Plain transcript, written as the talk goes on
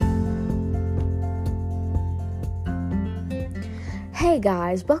Hey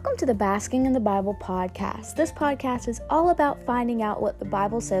guys, welcome to the Basking in the Bible podcast. This podcast is all about finding out what the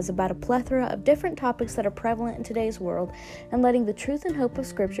Bible says about a plethora of different topics that are prevalent in today's world and letting the truth and hope of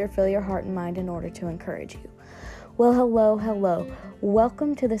Scripture fill your heart and mind in order to encourage you. Well, hello.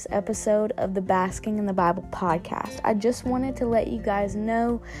 Welcome to this episode of the Basking in the Bible podcast. I just wanted to let you guys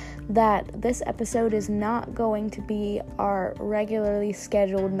know that this episode is not going to be our regularly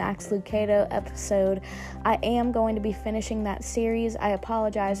scheduled Max Lucado episode. I am going to be finishing that series. I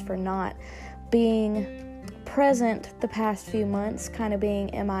apologize for not being present the past few months, kind of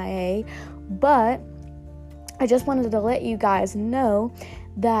being MIA, but I just wanted to let you guys know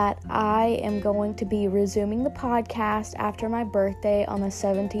that I am going to be resuming the podcast after my birthday on the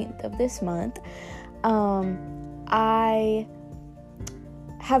 17th of this month. I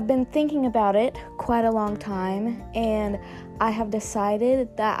have been thinking about it quite a long time, and I have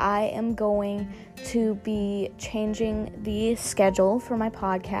decided that I am going to be changing the schedule for my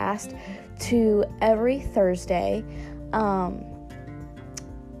podcast to every Thursday.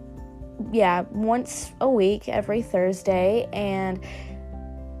 Once a week, every Thursday, and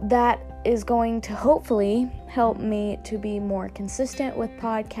that is going to hopefully help me to be more consistent with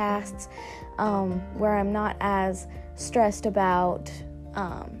podcasts, where I'm not as stressed about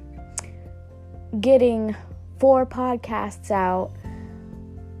getting 4 podcasts out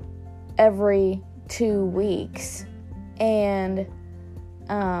every 2 weeks and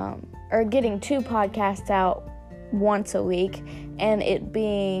or getting 2 podcasts out once a week and it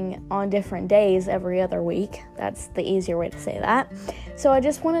being on different days every other week. That's the easier way to say that. So I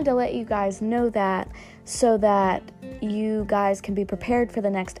just wanted to let you guys know that so that you guys can be prepared for the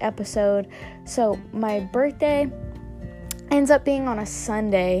next episode. So my birthday ends up being on a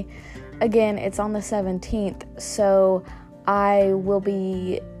Sunday. Again, it's on the 17th. So I will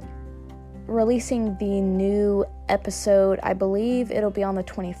be releasing the new episode. I believe it'll be on the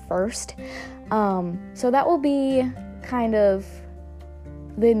 21st. So that will be kind of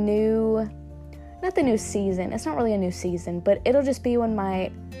the not the new season. It's not really a new season, but it'll just be when my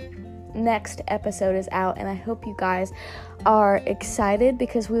next episode is out, and I hope you guys are excited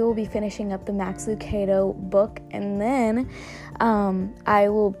because we will be finishing up the Max Lucado book, and then I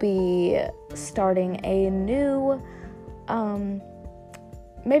will be starting a new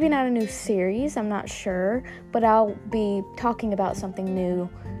maybe not a new series, I'm not sure, but I'll be talking about something new,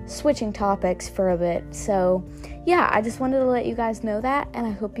 switching topics for a bit. So yeah, I just wanted to let you guys know that, and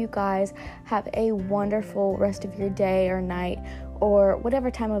I hope you guys have a wonderful rest of your day or night or whatever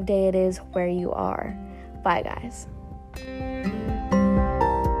time of day it is where you are. Bye guys.